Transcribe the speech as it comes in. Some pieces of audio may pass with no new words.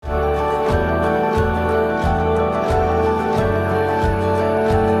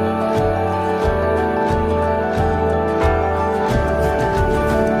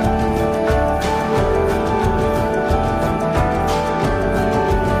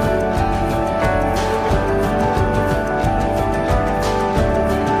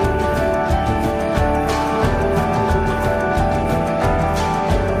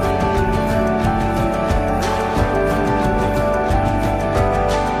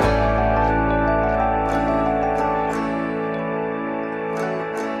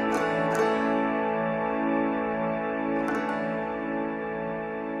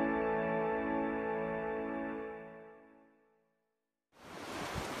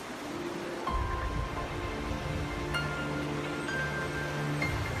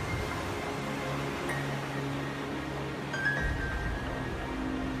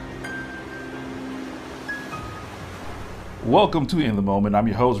Welcome to In the Moment. I'm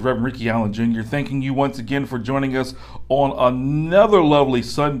your host, Reverend Ricky Allen Jr., thanking you once again for joining us on another lovely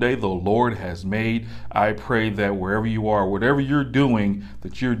Sunday the Lord has made. I pray that wherever you are, whatever you're doing,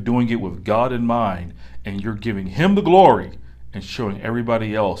 that you're doing it with God in mind and you're giving Him the glory and showing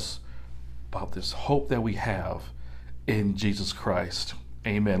everybody else about this hope that we have in Jesus Christ.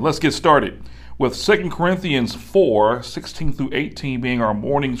 Amen. Let's get started with 2 Corinthians 4, 16 through 18 being our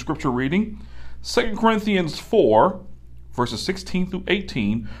morning scripture reading. 2 Corinthians 4, verses 16 through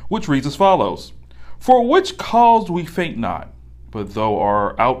 18, which reads as follows. For which cause we faint not, but though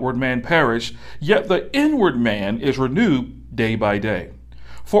our outward man perish, yet the inward man is renewed day by day.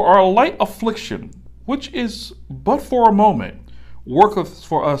 For our light affliction, which is but for a moment, worketh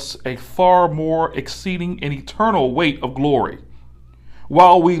for us a far more exceeding and eternal weight of glory,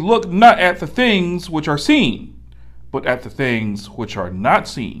 while we look not at the things which are seen, but at the things which are not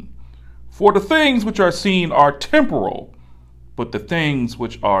seen. For the things which are seen are temporal, but the things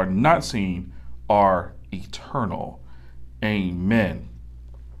which are not seen are eternal. Amen.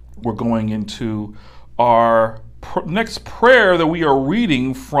 We're going into our next prayer that we are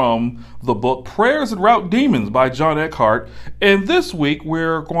reading from the book Prayers That Rout Demons by John Eckhart. And this week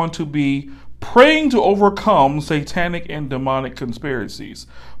we're going to be praying to overcome satanic and demonic conspiracies.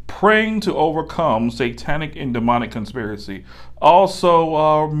 Praying to overcome satanic and demonic conspiracy.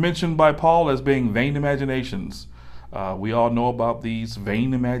 Also mentioned by Paul as being vain imaginations. We all know about these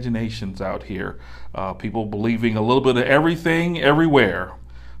vain imaginations out here. People believing a little bit of everything, everywhere.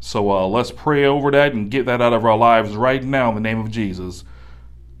 So let's pray over that and get that out of our lives right now in the name of Jesus.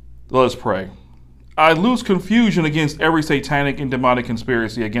 Let's pray. I lose confusion against every satanic and demonic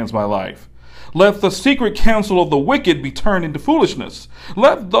conspiracy against my life. Let the secret counsel of the wicked be turned into foolishness.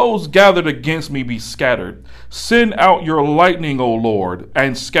 Let those gathered against me be scattered. Send out your lightning, O Lord,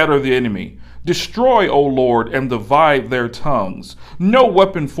 and scatter the enemy. Destroy, O Lord, and divide their tongues. No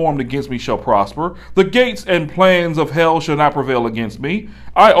weapon formed against me shall prosper. The gates and plans of hell shall not prevail against me.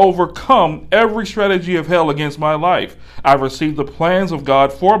 I overcome every strategy of hell against my life. I receive the plans of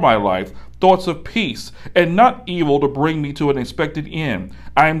God for my life, thoughts of peace and not evil to bring me to an expected end.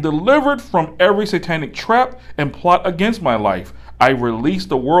 I am delivered from every satanic trap and plot against my life. I release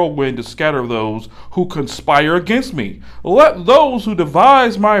the whirlwind to scatter those who conspire against me. Let those who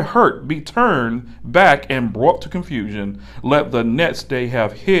devise my hurt be turned back and brought to confusion. Let the nets they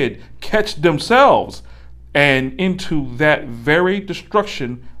have hid catch themselves, and into that very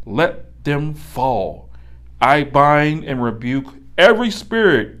destruction let them fall. I bind and rebuke every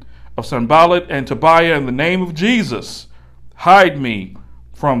spirit of Sanballat and Tobiah in the name of Jesus. Hide me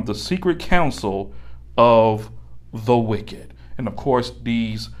from the secret counsel of the wicked. And of course,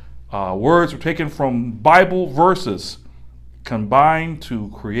 these words were taken from Bible verses combined to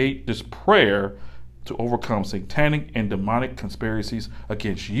create this prayer to overcome satanic and demonic conspiracies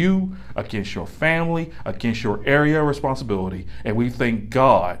against you, against your family, against your area of responsibility. And we thank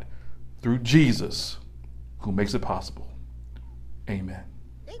God through Jesus who makes it possible. Amen.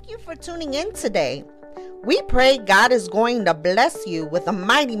 Thank you for tuning in today. We pray God is going to bless you with a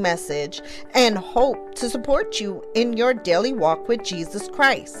mighty message and hope to support you in your daily walk with Jesus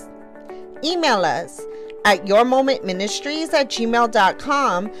Christ. Email us at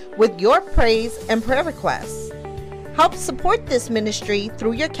yourmomentministries@gmail.com with your praise and prayer requests. Help support this ministry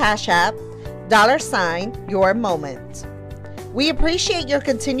through your Cash App, $yourmoment. We appreciate your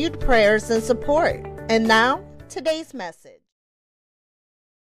continued prayers and support. And now, today's message.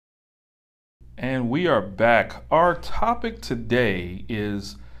 And we are back. Our topic today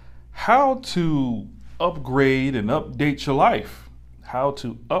is how to upgrade and update your life. How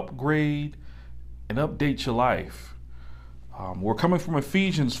to upgrade and update your life. We're coming from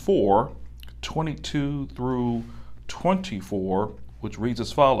Ephesians 4, 22 through 24, which reads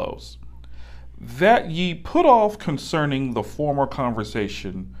as follows. That ye put off concerning the former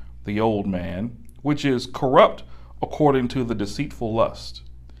conversation, the old man, which is corrupt according to the deceitful lust,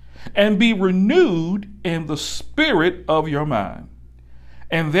 and be renewed in the spirit of your mind,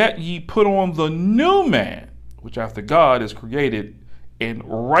 and that ye put on the new man, which after God is created in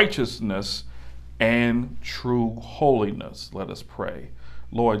righteousness and true holiness. Let us pray.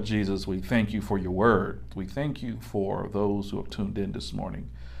 Lord Jesus, we thank you for your word. We thank you for those who have tuned in this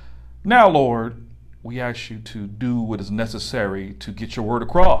morning. Now, Lord, we ask you to do what is necessary to get your word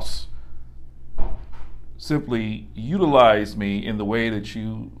across. Simply utilize me in the way that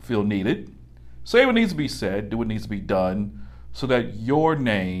you feel needed. Say what needs to be said, do what needs to be done, so that your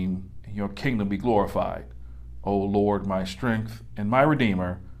name and your kingdom be glorified. O Lord, my strength and my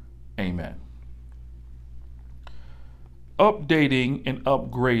Redeemer. Amen. Updating and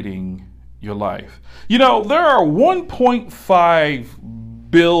upgrading your life. You know, there are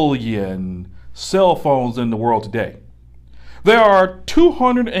 1.5 billion cell phones in the world today. There are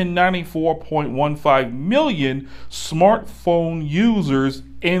 294.15 million smartphone users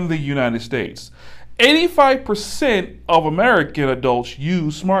in the United States. 85% of American adults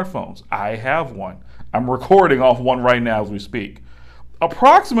use smartphones. I have one. I'm recording off one right now as we speak.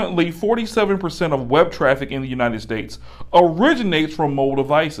 Approximately 47% of web traffic in the United States originates from mobile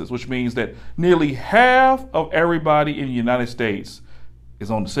devices, which means that nearly half of everybody in the United States is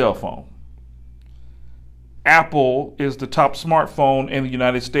on the cell phone. Apple is the top smartphone in the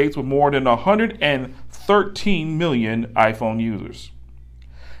United States with more than 113 million iPhone users.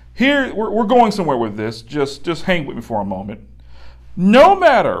 Here, we're going somewhere with this. Just hang with me for a moment. No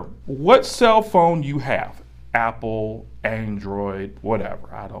matter what cell phone you have, Apple, Android,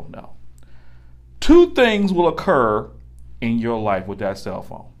 whatever, I don't know, two things will occur in your life with that cell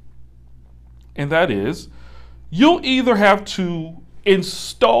phone. And that is, you'll either have to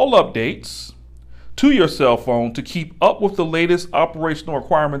install updates to your cell phone to keep up with the latest operational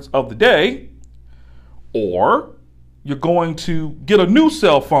requirements of the day, or you're going to get a new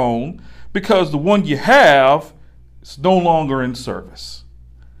cell phone because the one you have is no longer in service.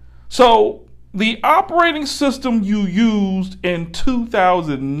 So the operating system you used in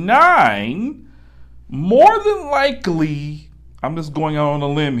 2009, more than likely, I'm just going out on a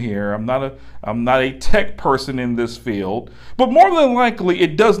limb here. I'm not a tech person in this field, but more than likely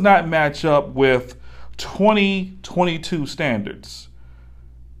it does not match up with 2022 standards.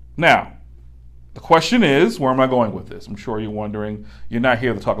 Now, the question is, where am I going with this? I'm sure you're wondering. You're not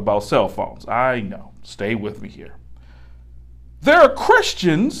here to talk about cell phones. I know. Stay with me here. There are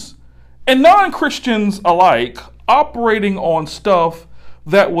Christians and non-Christians alike operating on stuff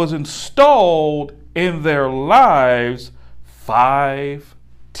that was installed in their lives 5,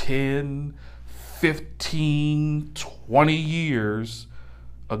 10, 15, 20 years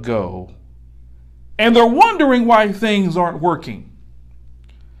ago. And they're wondering why things aren't working.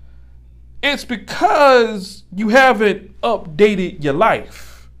 It's because you haven't updated your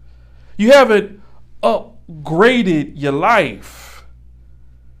life. You haven't upgraded your life.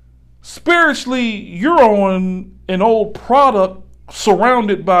 Spiritually, you're on an old product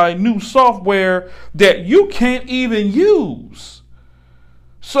surrounded by new software that you can't even use.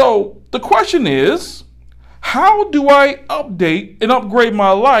 So the question is, how do I update and upgrade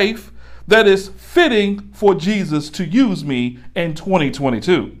my life that is fitting for Jesus to use me in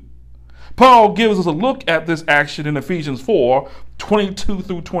 2022? Paul gives us a look at this action in Ephesians 4:22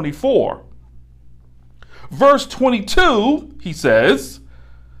 through 24. Verse 22, he says,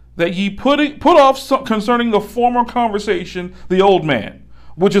 that ye put off concerning the former conversation the old man,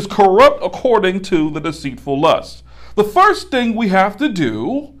 which is corrupt according to the deceitful lust. The first thing we have to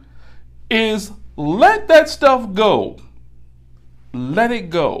do is let that stuff go. Let it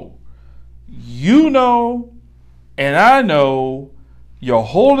go. You know, and I know, you're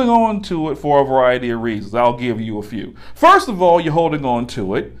holding on to it for a variety of reasons. I'll give you a few. First of all, you're holding on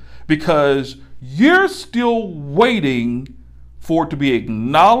to it because you're still waiting for it to be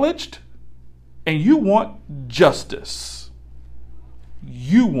acknowledged, and you want justice.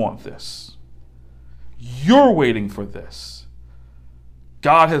 You want this. You're waiting for this.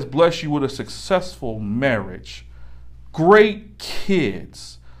 God has blessed you with a successful marriage, great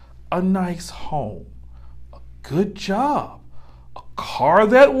kids, a nice home, a good job, a car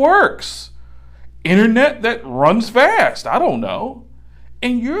that works, internet that runs fast, I don't know.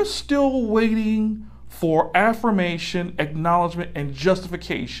 And you're still waiting for affirmation, acknowledgement, and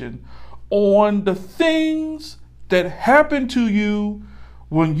justification on the things that happened to you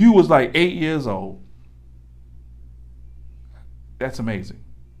when you was like 8 years old. That's amazing.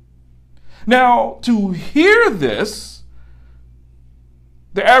 Now, to hear this,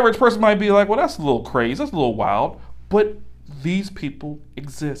 the average person might be like, well, that's a little crazy, that's a little wild, but these people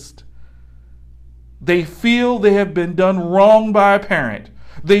exist. They feel they have been done wrong by a parent.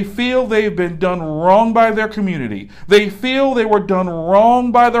 They feel they've been done wrong by their community. They feel they were done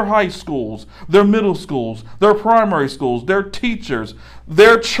wrong by their high schools, their middle schools, their primary schools, their teachers,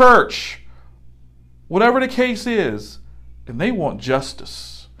 their church, whatever the case is, and they want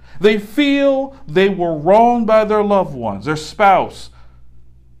justice. They feel they were wronged by their loved ones, their spouse,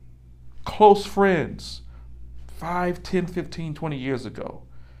 close friends, 5, 10, 15, 20 years ago.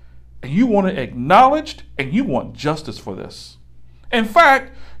 And you want it acknowledged, and you want justice for this. In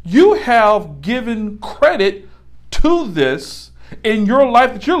fact, you have given credit to this in your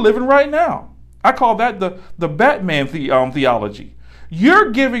life that you're living right now. I call that the Batman theology.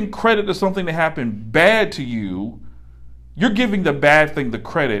 You're giving credit to something that happened bad to you You're giving the bad thing the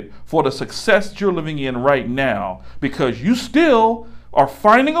credit for the success you're living in right now because you still are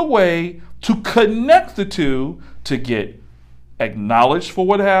finding a way to connect the two to get acknowledged for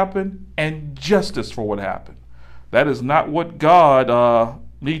what happened and justice for what happened. That is not what God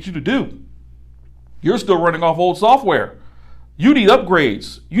needs you to do. You're still running off old software. You need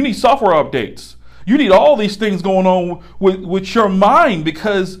upgrades. You need software updates. You need all these things going on with your mind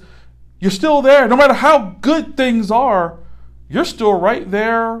because you're still there. No matter how good things are, you're still right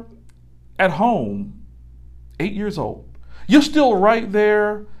there at home, 8 years old. You're still right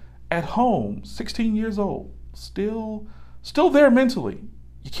there at home, 16 years old. Still there mentally.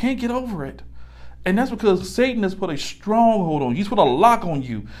 You can't get over it. And that's because Satan has put a stronghold on you. He's put a lock on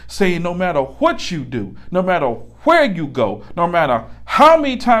you, saying no matter what you do, no matter where you go, no matter how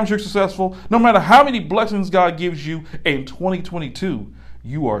many times you're successful, no matter how many blessings God gives you in 2022,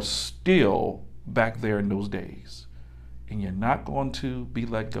 you are still back there in those days. And you're not going to be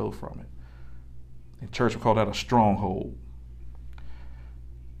let go from it. In church, we call that a stronghold.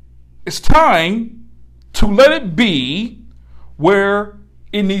 It's time to let it be where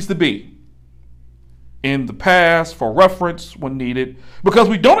it needs to be. In the past, for reference when needed, because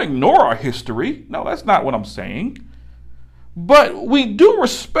we don't ignore our history. No, that's not what I'm saying. But we do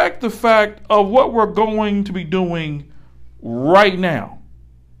respect the fact of what we're going to be doing right now.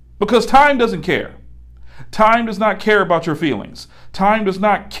 Because time doesn't care. Time does not care about your feelings. Time does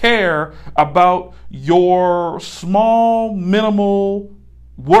not care about your small, minimal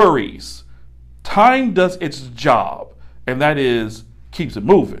worries. Time does its job, and that is keeps it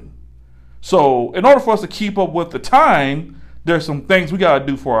moving. So in order for us to keep up with the time, there's some things we got to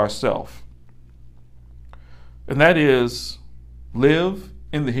do for ourselves. And that is live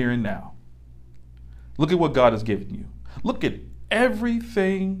in the here and now. Look at what God has given you. Look at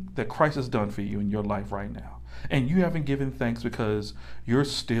everything that Christ has done for you in your life right now. And you haven't given thanks because you're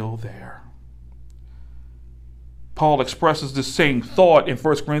still there. Paul expresses this same thought in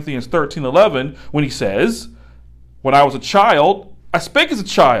 1 Corinthians 13:11 when he says, when I was a child, I spake as a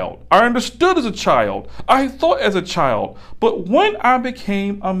child. I understood as a child. I thought as a child. But when I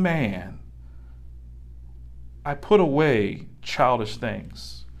became a man, I put away childish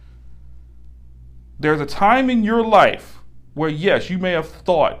things. There's a time in your life where, yes, you may have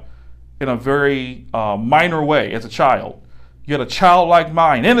thought in a very minor way as a child. You had a childlike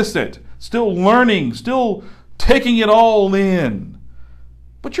mind, innocent, still learning, still taking it all in.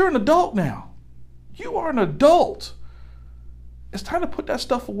 But you're an adult now. You are an adult. It's time to put that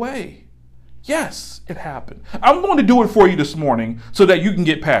stuff away. Yes, it happened. I'm going to do it for you this morning so that you can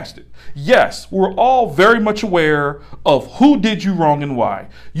get past it. Yes, we're all very much aware of who did you wrong and why.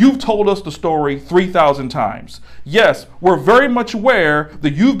 You've told us the story 3,000 times. Yes, we're very much aware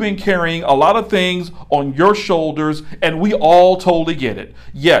that you've been carrying a lot of things on your shoulders, and we all totally get it.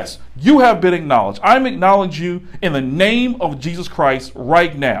 Yes, you have been acknowledged. I'm acknowledging you in the name of Jesus Christ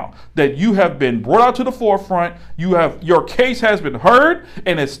right now, that you have been brought out to the forefront. Your case has been heard,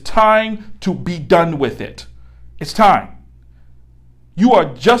 and it's time to be done with it. It's time. You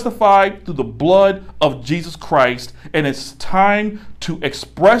are justified through the blood of Jesus Christ, and it's time to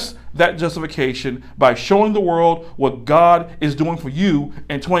express that justification by showing the world what God is doing for you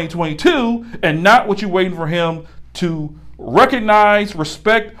in 2022 and not what you're waiting for him to recognize,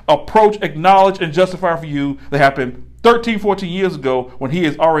 respect, approach, acknowledge, and justify for you that happened 13, 14 years ago when he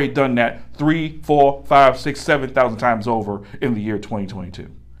has already done that 3, 4, 5, 6, 7,000 times over in the year 2022.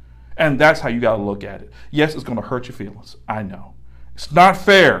 And that's how you got to look at it. Yes, it's going to hurt your feelings. I know. It's not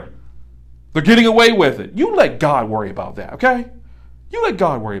fair. They're getting away with it. You let God worry about that, okay? You let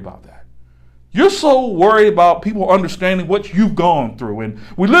God worry about that. You're so worried about people understanding what you've gone through. And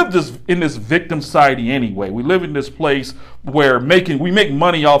we live in this victim society anyway. We live in this place where we make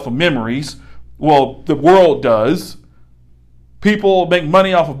money off of memories. Well, the world does. People make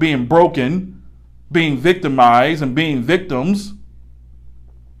money off of being broken, being victimized, and being victims.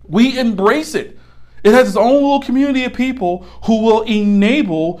 We embrace it. It has its own little community of people who will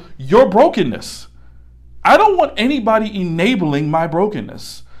enable your brokenness. I don't want anybody enabling my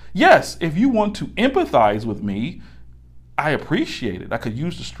brokenness. Yes, if you want to empathize with me, I appreciate it. I could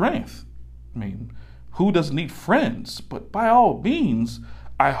use the strength. I mean, who doesn't need friends? But by all means,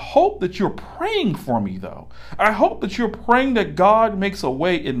 I hope that you're praying for me, though. I hope that you're praying that God makes a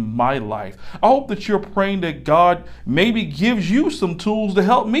way in my life. I hope that you're praying that God maybe gives you some tools to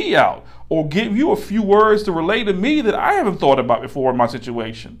help me out or give you a few words to relate to me that I haven't thought about before in my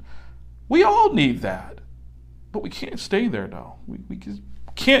situation. We all need that. But we can't stay there, though. We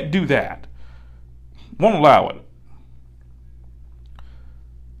can't do that. Won't allow it.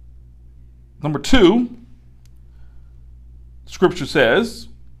 Number 2, Scripture says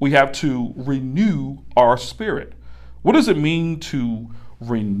we have to renew our spirit. What does it mean to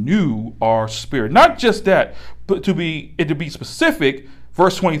renew our spirit? Not just that, but to be specific,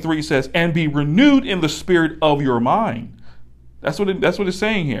 verse 23 says, and be renewed in the spirit of your mind. That's what it's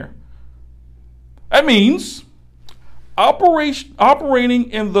saying here. That means operating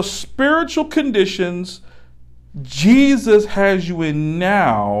in the spiritual conditions Jesus has you in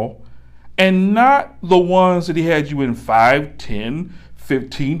now, and not the ones that he had you in 5, 10,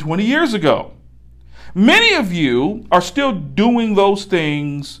 15, 20 years ago. Many of you are still doing those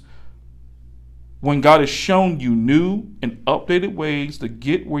things when God has shown you new and updated ways to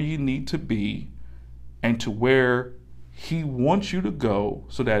get where you need to be and to where he wants you to go,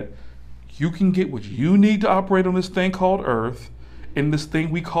 so that you can get what you need to operate on this thing called earth, in this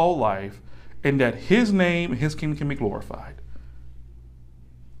thing we call life, and that his name and his kingdom can be glorified.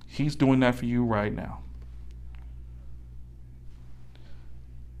 He's doing that for you right now.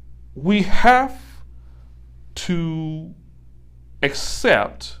 We have to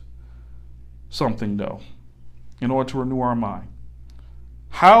accept something, though, in order to renew our mind.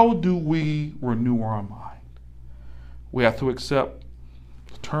 How do we renew our mind? We have to accept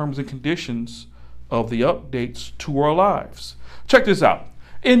the terms and conditions of the updates to our lives. Check this out.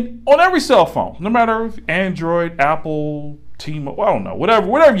 On every cell phone, no matter if Android, Apple, T-Mobile, I don't know,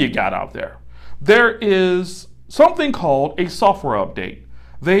 whatever you got out there, there is something called a software update.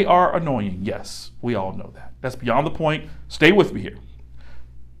 They are annoying. Yes, we all know that. That's beyond the point. Stay with me here.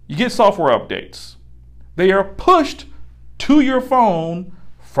 You get software updates. They are pushed to your phone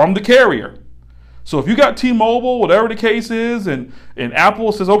from the carrier. So if you got T-Mobile, whatever the case is, and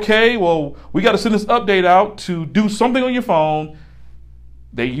Apple says, okay, well, we got to send this update out to do something on your phone,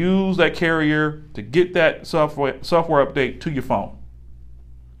 they use that carrier to get that software update to your phone.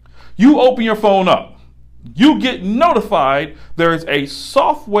 You open your phone up. You get notified there is a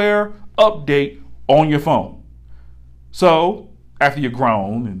software update on your phone. So after you're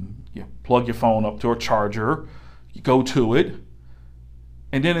grown and you plug your phone up to a charger, you go to it,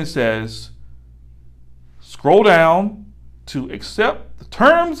 and then it says, scroll down to accept the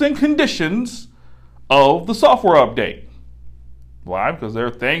terms and conditions of the software update. Why? Because there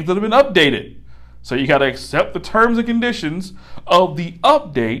are things that have been updated. So you got to accept the terms and conditions of the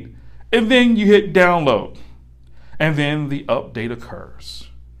update, and then you hit download. And then the update occurs.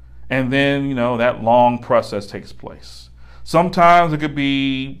 And then, that long process takes place. Sometimes it could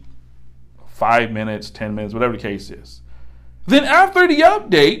be 5 minutes, 10 minutes, whatever the case is. Then after the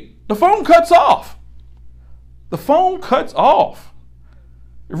update, the phone cuts off. The phone cuts off.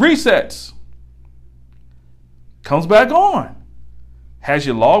 It resets. Comes back on. Has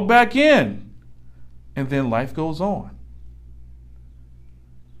you log back in, and then life goes on.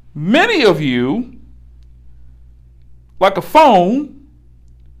 Many of you, like a phone,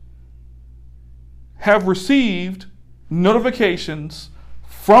 have received notifications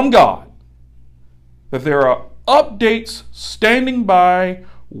from God that there are updates standing by,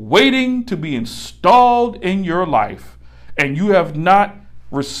 waiting to be installed in your life, and you have not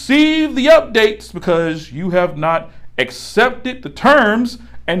received the updates because you have not accepted the terms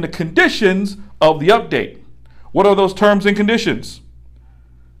and the conditions of the update. What are those terms and conditions?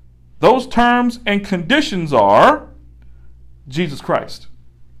 Those terms and conditions are Jesus Christ.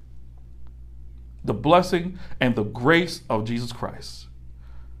 The blessing and the grace of Jesus Christ.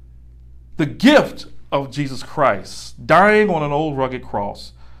 The gift of Jesus Christ dying on an old rugged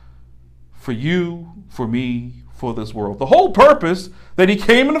cross for you, for me, for this world. The whole purpose that he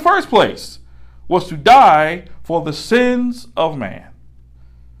came in the first place was to die for the sins of man.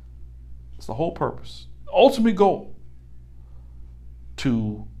 It's the whole purpose. The ultimate goal,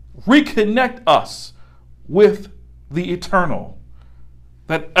 to reconnect us with the eternal.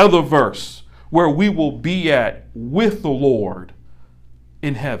 That other verse where we will be at with the Lord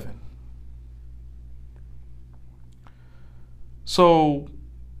in heaven. So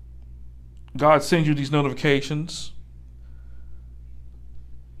God sends you these notifications.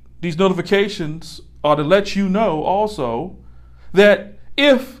 These notifications are to let you know also that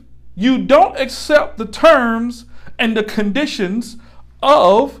if you don't accept the terms and the conditions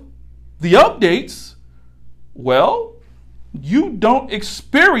of the updates, well, you don't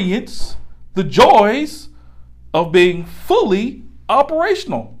experience the joys of being fully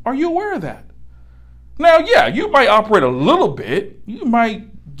operational. Are you aware of that? Now, yeah, you might operate a little bit. You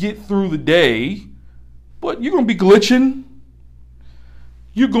might get through the day, but you're going to be glitching.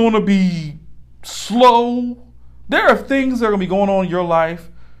 You're going to be slow. There are things that are going to be going on in your life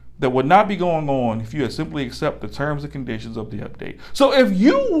that would not be going on if you had simply accept the terms and conditions of the update. So if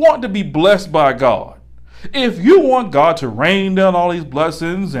you want to be blessed by God, If you want God to rain down all these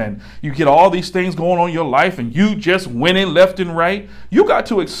blessings and you get all these things going on in your life and you just winning left and right, you got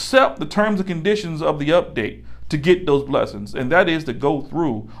to accept the terms and conditions of the update to get those blessings. And that is to go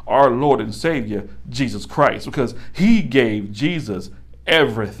through our Lord and Savior, Jesus Christ, because he gave Jesus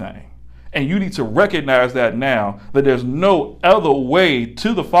everything. And you need to recognize that now, that there's no other way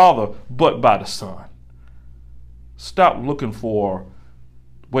to the Father but by the Son. Stop looking for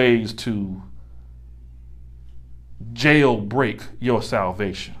ways to jailbreak your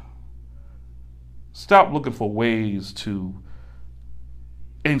salvation. Stop looking for ways to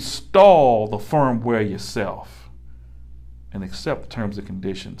install the firmware yourself and accept the terms and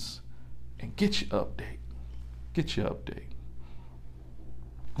conditions and get your update. Get your update.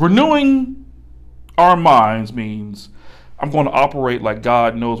 Renewing our minds means I'm going to operate like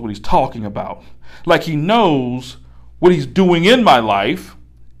God knows what he's talking about, like he knows what he's doing in my life,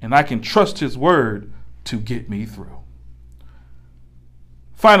 and I can trust his word to get me through.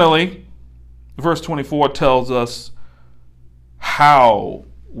 Finally, verse 24 tells us how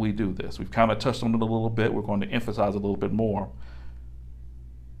we do this. We've kind of touched on it a little bit. We're going to emphasize a little bit more.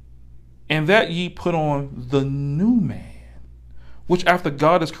 And that ye put on the new man, which after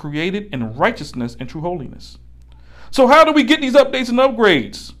God is created in righteousness and true holiness. So how do we get these updates and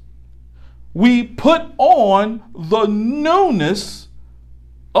upgrades? We put on the newness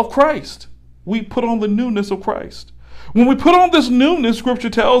of Christ. We put on the newness of Christ. When we put on this newness, Scripture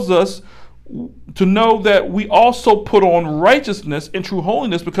tells us to know that we also put on righteousness and true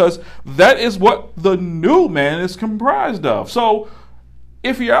holiness, because that is what the new man is comprised of. So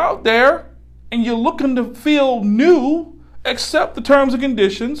if you're out there and you're looking to feel new, accept the terms and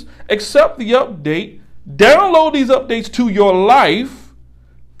conditions, accept the update, download these updates to your life,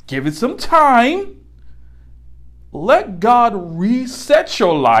 give it some time, let God reset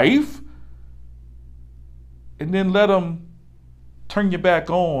your life, and then let him turn you back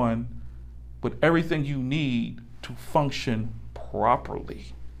on with everything you need to function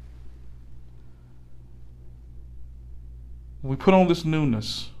properly. When we put on this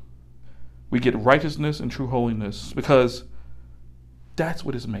newness, we get righteousness and true holiness, because that's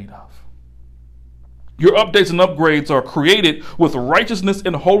what it's made of. Your updates and upgrades are created with righteousness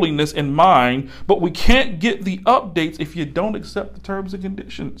and holiness in mind, but we can't get the updates if you don't accept the terms and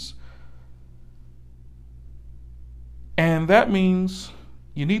conditions. And that means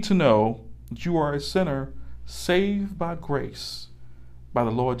you need to know that you are a sinner saved by grace by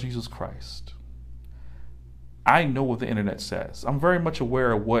the Lord Jesus Christ. I know what the internet says. I'm very much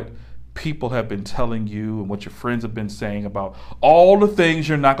aware of what people have been telling you and what your friends have been saying about all the things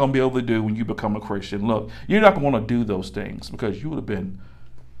you're not going to be able to do when you become a Christian. Look, you're not going to want to do those things because you would have been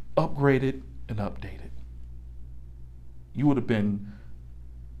upgraded and updated. You would have been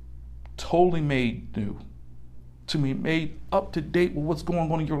totally made new, to be made up to date with what's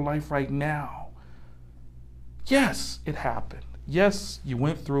going on in your life right now. Yes, it happened. Yes, you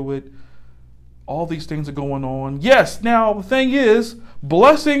went through it. All these things are going on. Yes, now the thing is,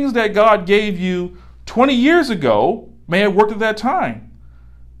 blessings that God gave you 20 years ago may have worked at that time.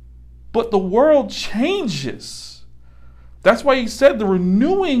 But the world changes. That's why he said the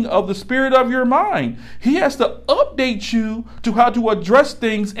renewing of the spirit of your mind. He has to update you to how to address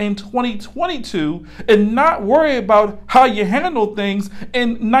things in 2022 and not worry about how you handle things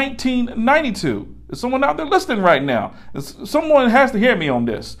in 1992. Is someone out there listening right now? Someone has to hear me on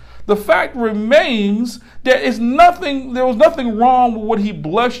this. The fact remains that there was nothing wrong with what he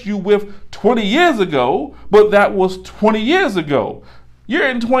blessed you with 20 years ago, but that was 20 years ago. You're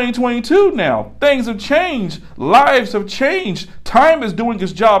in 2022 now. Things have changed. Lives have changed. Time is doing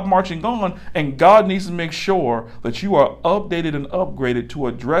its job marching on, and God needs to make sure that you are updated and upgraded to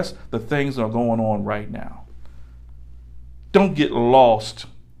address the things that are going on right now. Don't get lost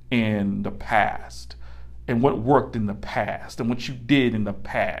in the past and what worked in the past and what you did in the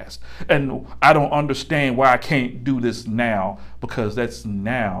past. And I don't understand why I can't do this now, because that's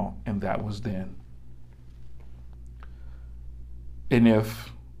now and that was then. And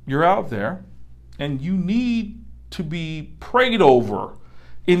if you're out there and you need to be prayed over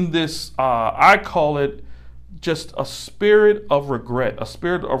in this, I call it just a spirit of regret, a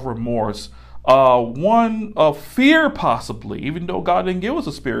spirit of remorse, one of fear possibly, even though God didn't give us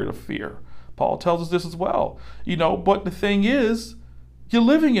a spirit of fear. Paul tells us this as well. But the thing is, you're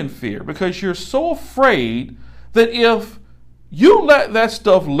living in fear because you're so afraid that if you let that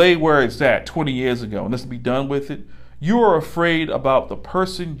stuff lay where it's at 20 years ago and let's be done with it, you are afraid about the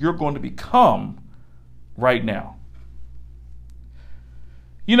person you're going to become right now.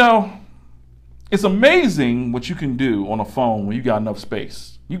 It's amazing what you can do on a phone when you got enough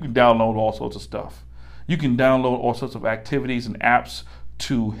space. You can download all sorts of stuff. You can download all sorts of activities and apps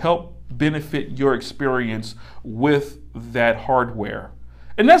to help benefit your experience with that hardware.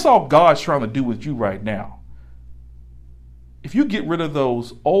 And that's all God's trying to do with you right now. If you get rid of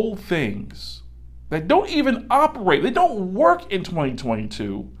those old things that don't even operate, they don't work in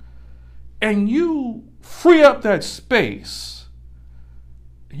 2022, and you free up that space,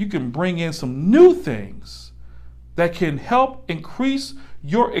 you can bring in some new things that can help increase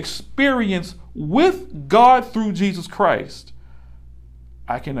your experience with God through Jesus Christ.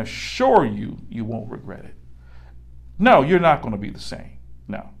 I can assure you, you won't regret it. No, you're not going to be the same.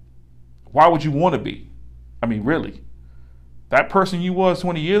 No. Why would you want to be? I mean, really? That person you was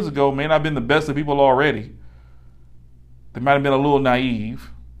 20 years ago may not have been the best of people already. They might have been a little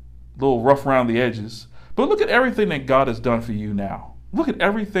naive, a little rough around the edges. But look at everything that God has done for you now. Look at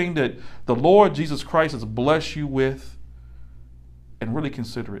everything that the Lord Jesus Christ has blessed you with, and really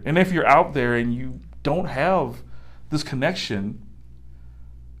consider it. And if you're out there and you don't have this connection,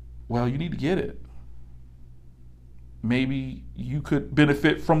 well, you need to get it. Maybe you could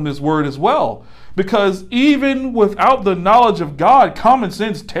benefit from this word as well. Because even without the knowledge of God, common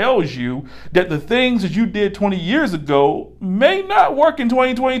sense tells you that the things that you did 20 years ago may not work in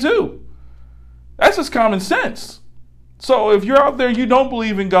 2022. That's just common sense. So if you're out there and you don't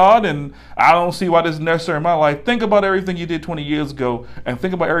believe in God, and I don't see why this is necessary in my life, think about everything you did 20 years ago and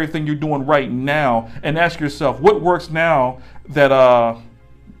think about everything you're doing right now and ask yourself, what works now that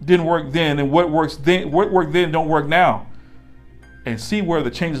didn't work then, and what worked then don't work now, and see where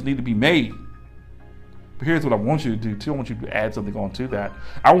the changes need to be made. But here's what I want you to do too. I want you to add something on to that.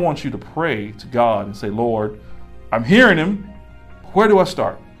 I want you to pray to God and say, Lord, I'm hearing him. Where do I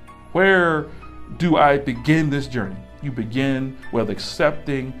start? Where do I begin this journey? You begin with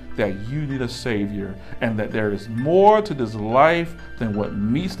accepting that you need a Savior and that there is more to this life than what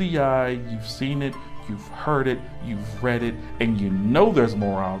meets the eye. You've seen it, you've heard it, you've read it, and you know there's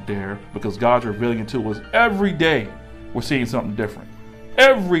more out there because God's revealing it to us every day. We're seeing something different.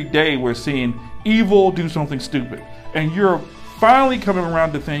 Every day we're seeing evil do something stupid. And you're finally coming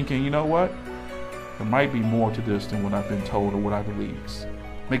around to thinking, you know what? There might be more to this than what I've been told or what I believe.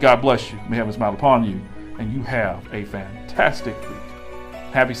 May God bless you. May heaven smile upon you. And you have a fantastic week.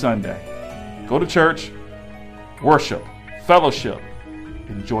 Happy Sunday. Go to church, worship, fellowship.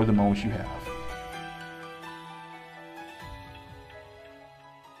 Enjoy the moments you have.